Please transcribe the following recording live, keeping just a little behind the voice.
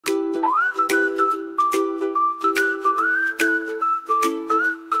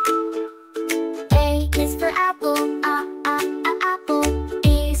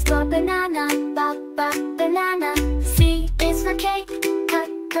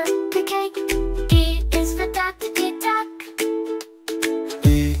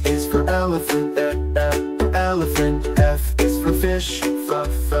elephant, elephant. F is for fish, for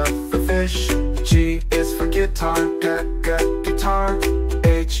fish. G is for guitar, guitar.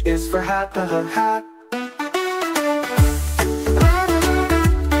 H is for hat, hat.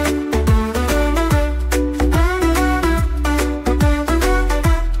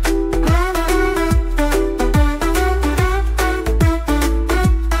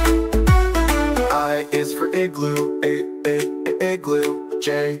 I is for igloo, igloo.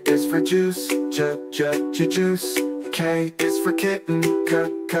 J is for juice, juice. K is for kitten,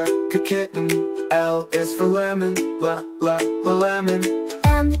 kitten. L is for lemon, lemon.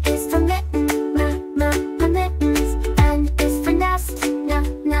 M is for mitten, mittens. N is for nest,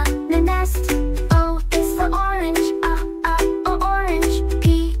 nest. O is for orange, orange.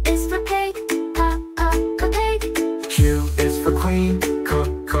 P is for pig, pig. Q is for queen,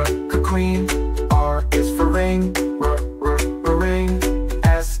 queen. R is for ring, ring.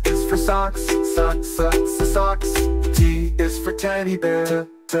 S is for socks, socks. T is for teddy bear,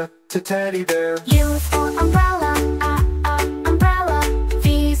 teddy bear. U is for umbrella, umbrella.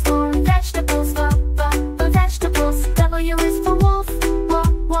 V is for vegetables, vegetables. W is for wolf,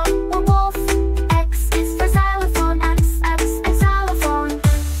 wolf. X is for xylophone, xylophone.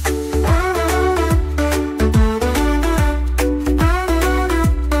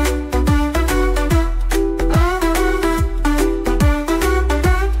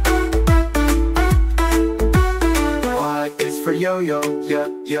 Y is for yo-yo,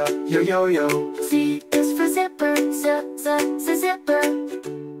 yo-yo. Z is for zipper, zipper.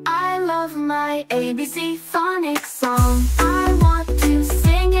 I love my ABC phonics song. I want to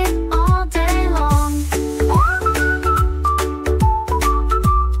sing it all day long.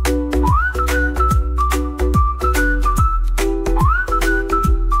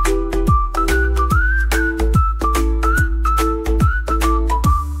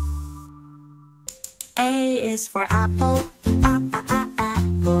 A is for apple,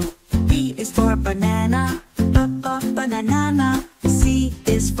 apple. B is for banana, banana. C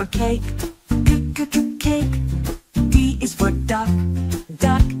is for cake, cake. D is for duck,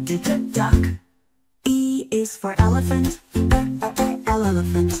 duck. E is for elephant,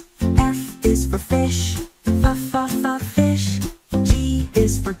 elephant. F is for fish, fish. G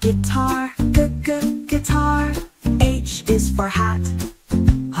is for guitar, guitar. H is for hat,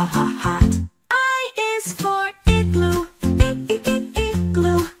 hat. I is for igloo,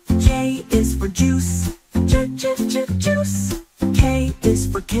 igloo. J is for juice, juice. K is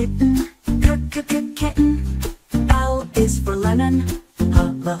for kitten, kitten. L is for lemon,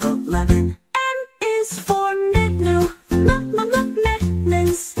 lemon. M is for mitten,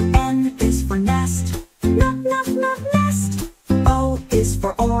 mittens. N is for nest, nest. O is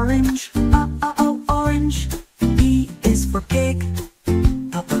for orange, orange. P is for pig,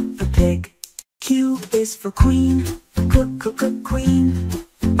 pig. Q is for queen, queen.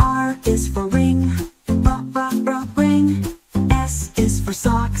 R is for ring, ring. S is for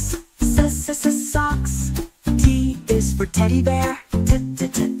socks, socks. T is for teddy bear,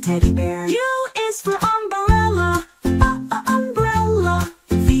 teddy bear. U is for umbrella, umbrella.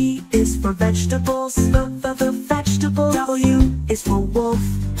 V is for vegetables, vegetable. W is for wolf,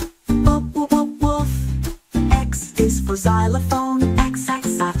 wolf. X is for xylophone,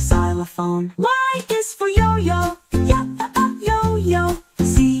 xylophone. Y is for yo-yo, yo-yo.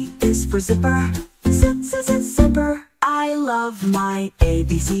 Z is for zipper, zipper. I love my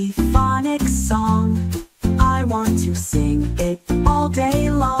ABC phonics song. I want to sing it all day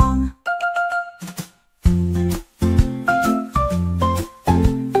long.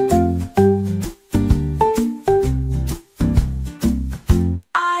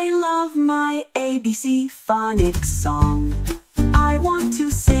 I love my ABC phonics song. I want to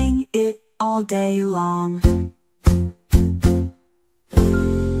sing it all day long.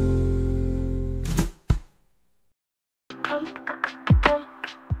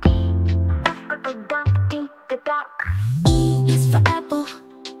 E is for apple,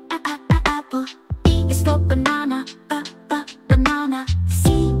 apple. B is for banana, banana.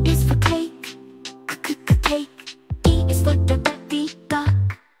 C is for cake, cake. D is for duck.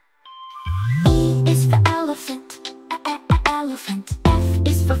 E is for elephant, elephant. F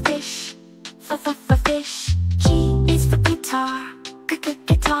is for fish, for fish. G is for guitar,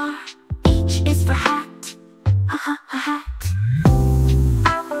 guitar. H is for hat, hat.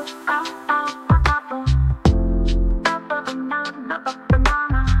 Apple, apple.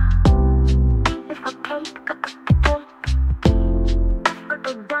 Banana. E is for cake,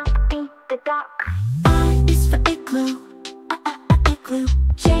 the duck. I is for igloo, igloo.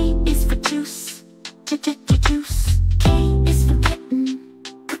 J is for juice, juice. K is for kitten,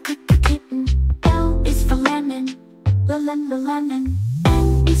 kitten.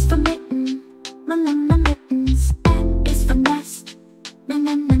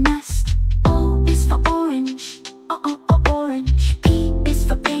 nest. O is for orange, orange. P is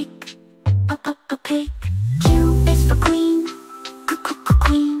for pig, pig. Q is for queen,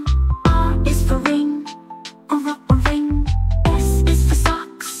 queen. R is for ring, ring. S is for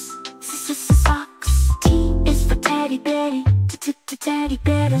socks, socks. T is for teddy bear, teddy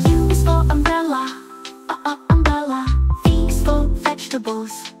bear. U is for umbrella, umbrella. V is for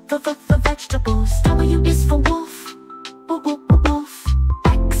vegetables, for vegetables. W is for wolf, wolf.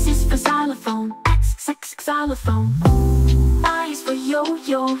 X is for xylophone, xylophone. I is for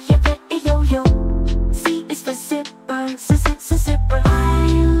yo-yo, yo-yo. Z is for zipper, zipper. I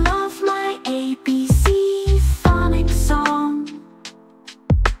love my ABC phonic song.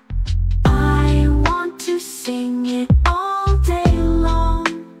 I want to sing it all day long.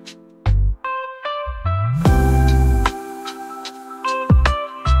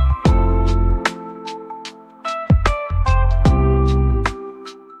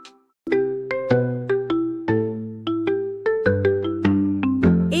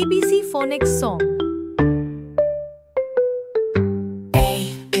 ABC Phonics Song.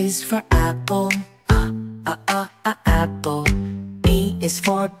 A is for apple, apple. B is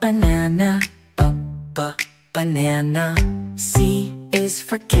for banana, banana. C is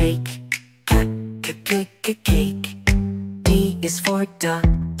for cake, cake. D is for duck,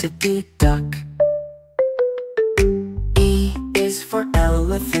 duck. E is for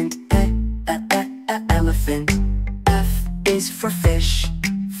elephant, elephant. F is for fish,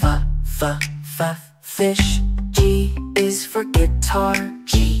 fish. G is for guitar,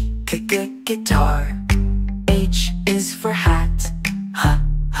 guitar. H is for hat,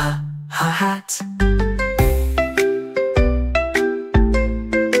 hat.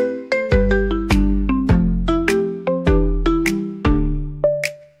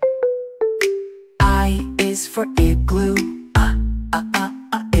 I is for igloo,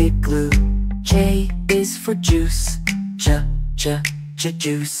 igloo. J is for juice,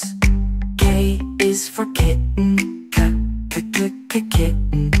 juice. K is for kitten,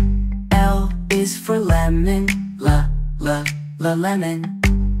 kitten. L is for lemon, lemon.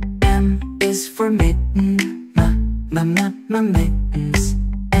 M is for mitten, mittens.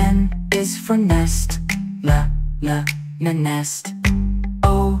 N is for nest, nest.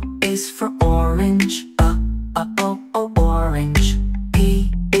 O is for orange, orange.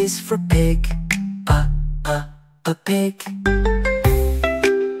 P is for pig, pig.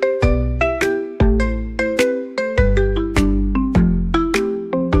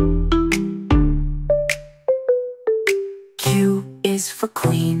 Q is for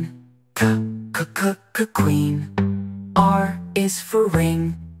queen, queen. R is for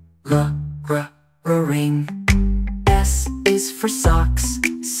ring, ring. S is for socks,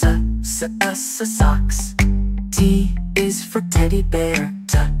 socks. T is for teddy bear,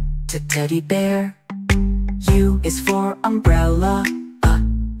 teddy bear. U is for umbrella,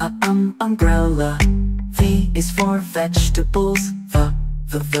 umbrella. V is for vegetables, the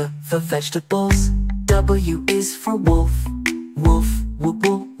vegetables. W is for wolf, wolf.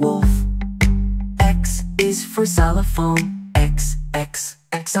 X is for xylophone,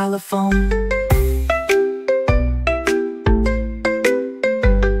 xylophone.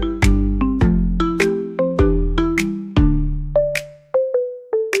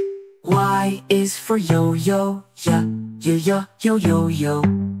 Y is for yo-yo, yo-yo.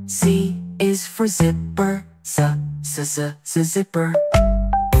 Z is for zipper, zipper.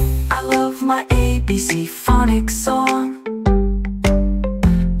 I love my ABC phonics song.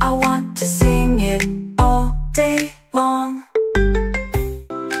 I want to sing it all day long.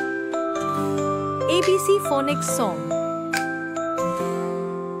 ABC Phonics Song.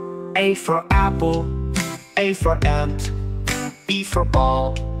 A for apple, A for ant. B for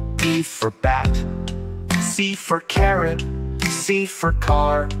ball, B for bat. C for carrot, C for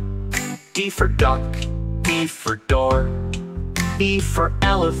car. D for duck, E for door. E for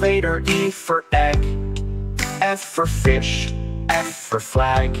elevator, E for egg. F for fish, F for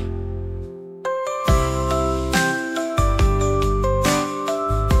flag.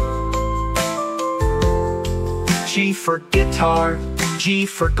 G for guitar, G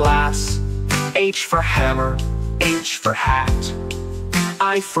for glass. H for hammer, H for hat.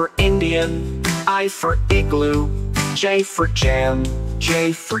 I for Indian, I for igloo. J for jam,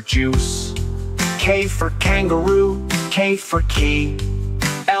 J for juice. K for kangaroo, K for key.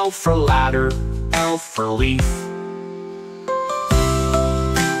 L for ladder, L for leaf.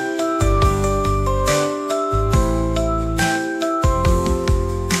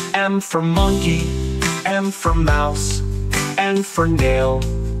 M for monkey, M for mouse. N for nail,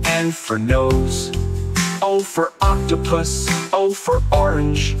 N for nose. O for octopus, O for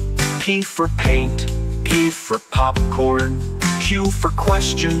orange, P for paint, P for popcorn, Q for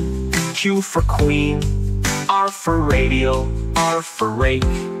question, Q for queen, R for radio, R for rake.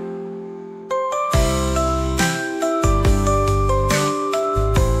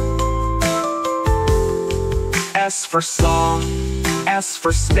 S for song, S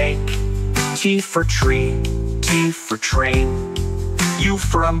for snake, T for tree, T for train, U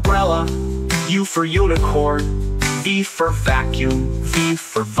for umbrella, U for unicorn, V for vacuum, V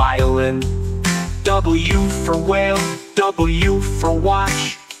for violin, W for whale, W for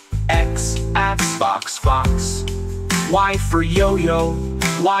watch, X, Xbox, fox, Y for yo-yo,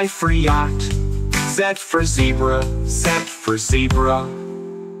 Y for yacht, Z for zebra, Z for zebra.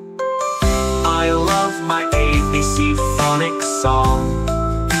 I love my ABC phonics song.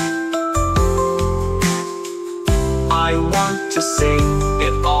 I want to sing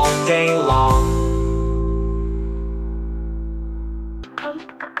it all day long.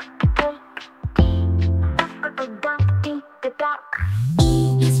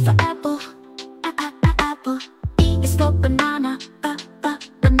 E is for apple, apple. B is for banana,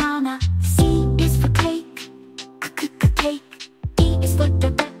 banana. C is for cake, cake. D is for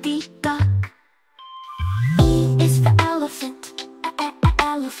duck. E is for elephant,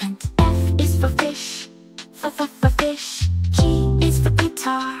 elephant. F is for fish, for fish. G is for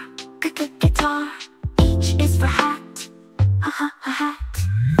guitar, guitar. H is for hat, hat.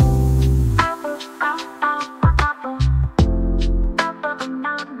 Apple, apple.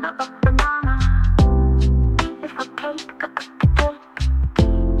 Banana. D is for cake,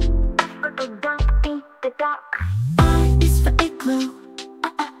 the duck. I is for igloo,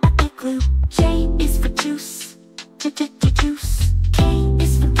 igloo. J is for juice, juice. K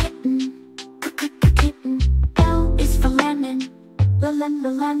is for kitten, kitten. L is for lemon,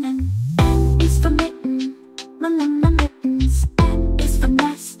 lemon. N is for mitten, mittens. N is for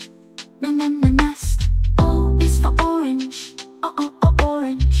nest, nest. O is for orange,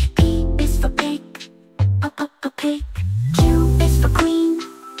 orange. P is for bake, pig. Q is for queen,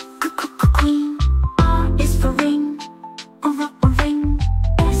 queen. R is for ring, ring.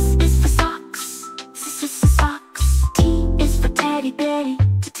 S is for socks, socks. T is for teddy bear,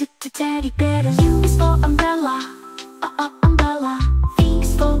 teddy bear. U is for umbrella, umbrella. V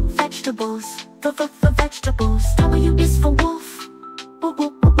is for vegetables, for vegetables. W is for wolf,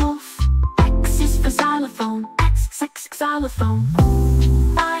 wolf. X is for xylophone, X xylophone.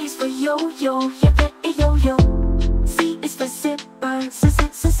 I is for yo-yo,